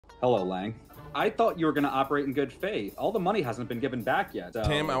Hello, Lang. I thought you were going to operate in good faith. All the money hasn't been given back yet. So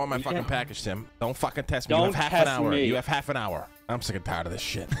Tim, I want my fucking package, Tim. Don't fucking test me. Don't You have half an hour. me. You have half an hour. I'm sick and tired of this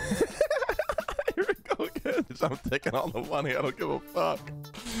shit. Here we go again. I'm taking all the money. I don't give a fuck.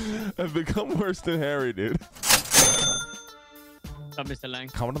 I've become worse than Harry, dude. What's up, Mr. Lang?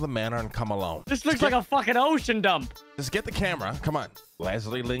 Come to the manor and come alone. This looks like a fucking ocean dump. Just get the camera. Come on.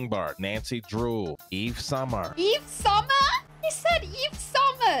 Leslie Lingbart, Nancy Drew, Eve Summer. Eve Summer? He said Eve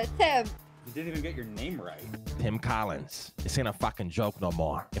Summer, Tim. You didn't even get your name right. Tim Collins. This ain't a fucking joke no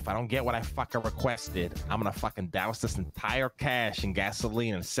more. If I don't get what I fucking requested, I'm gonna fucking douse this entire cash in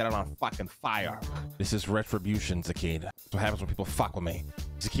gasoline and set it on fucking fire. This is retribution, Zaceed. That's what happens when people fuck with me.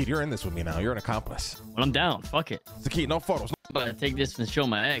 Zaceed, you're in this with me now. You're an accomplice. Well, I'm down. Fuck it. Zaceed, no photos. I'm about to take this and show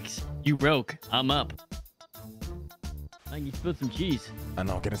my ex. You broke. I'm up. Lang, you spilled some cheese. I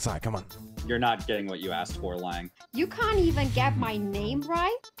know. Get inside. Come on. You're not getting what you asked for, Lang. You can't even get my name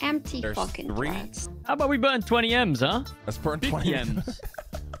right? Empty There's fucking 3. threats. How about we burn 20 M's, huh? Let's burn 50 20 M's.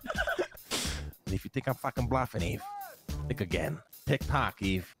 If you think I'm fucking bluffing, Eve, think again. Tick tock,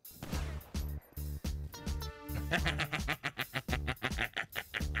 Eve.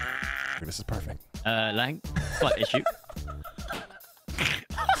 This is perfect. Lang, what issue?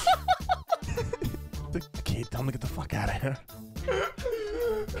 Kid, tell him to get the fuck out of here.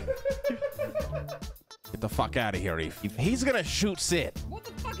 Get the fuck out of here, Eve. He's gonna shoot Sid. What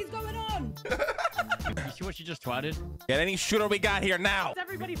the fuck is going on? You see what she just twatted? Get any shooter we got here now.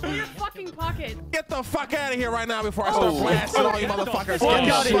 Everybody, fill your fucking pocket. Get the fuck out of here right now before I start blasting all you motherfuckers. Fuck Get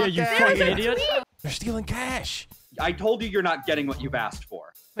out the of here, you fuck outta fucking here. idiot. You're stealing cash. I told you you're not getting what you've asked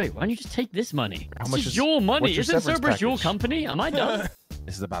for. Wait, why don't you just take this money? How This much is is- your money. what's your Isn't severance Cerberus your package? company? Am I done?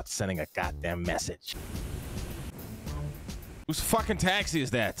 This is about sending a goddamn message. Whose fucking taxi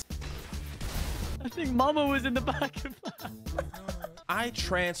is that? I think Mama was in the back of that. I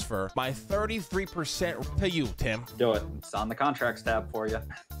transfer my 33% to you, Tim. Do it. It's on the contracts tab for you.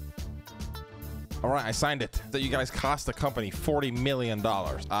 All right, I signed it. That you guys cost the company $40 million.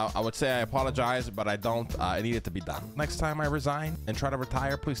 I would say I apologize, but I don't. It needed to be done. Next time I resign and try to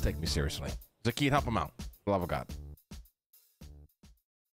retire, please take me seriously. Zaceed, help him out. For the love of God.